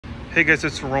Hey guys,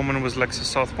 it's Roman with Lexus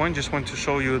South Point. Just want to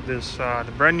show you this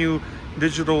the brand new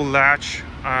digital latch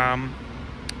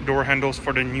door handles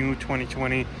for the new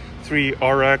 2023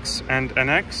 RX and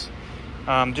NX.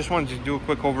 Just wanted to do a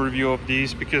quick overview of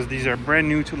these because these are brand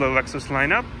new to the Lexus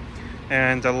lineup,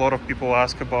 and a lot of people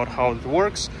ask about how it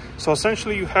works. So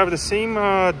essentially you have the same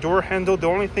door handle. The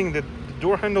only thing that the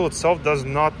door handle itself does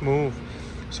not move.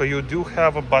 So you do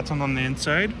have a button on the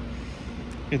inside.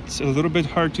 It's a little bit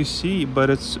hard to see, but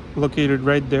it's located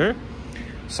right there.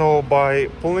 So by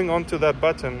pulling onto that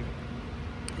button,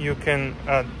 you can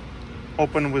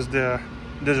open with the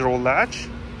digital latch,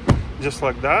 just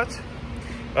like that.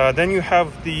 Then you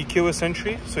have the keyless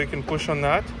entry, so you can push on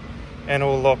that and it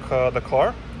will lock the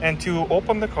car. And to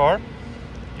open the car,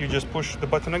 you just push the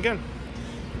button again.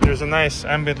 There's a nice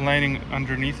ambient lighting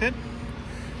underneath it.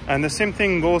 And the same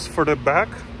thing goes for the back.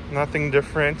 Nothing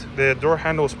different. The door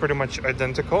handle is pretty much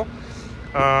identical.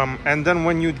 And then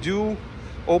when you do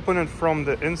open it from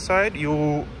the inside,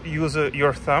 you use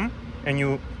your thumb and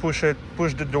you push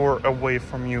the door away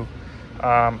from you,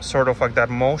 sort of like that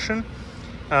motion.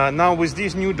 Now with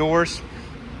these new doors,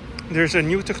 there's a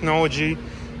new technology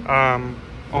on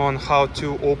how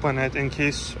to open it in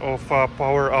case of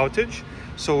power outage.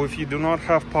 So if you do not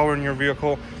have power in your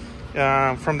vehicle,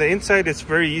 from the inside it's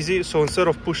very easy. So instead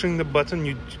of pushing the button,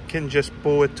 you can just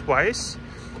pull it twice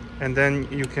and then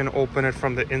you can open it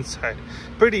from the inside.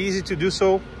 Pretty easy to do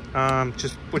so.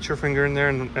 Just put your finger in there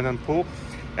and then pull.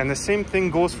 And the same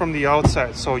thing goes from the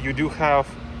outside. So you do have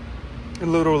a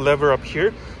little lever up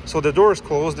here. So the door is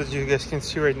closed, as you guys can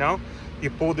see right now. You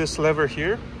pull this lever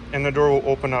here and the door will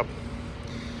open up.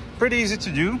 Pretty easy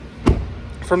to do.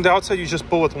 From the outside you just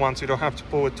pull it once, you don't have to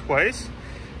pull it twice.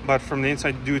 But from the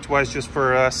inside you do it twice just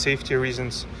for safety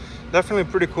reasons. Definitely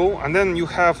pretty cool. And then you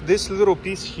have this little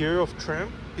piece here of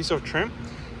trim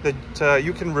that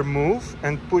you can remove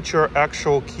and put your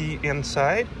actual key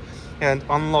inside and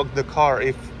unlock the car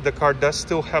if the car does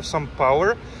still have some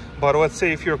power. But let's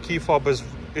say if your key fob is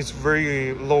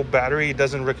very low battery, it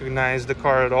doesn't recognize the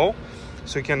car at all,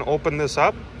 so you can open this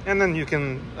up and then you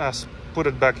can put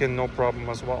it back in, no problem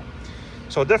as well.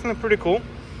 So definitely pretty cool.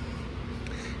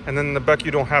 And then in the back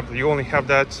you only have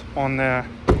that on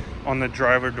the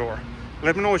driver door.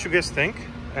 Let me know what you guys think,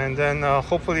 and then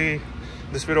hopefully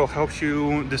this video helps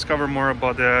you discover more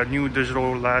about the new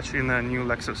digital latch in the new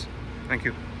Lexus. Thank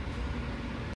you.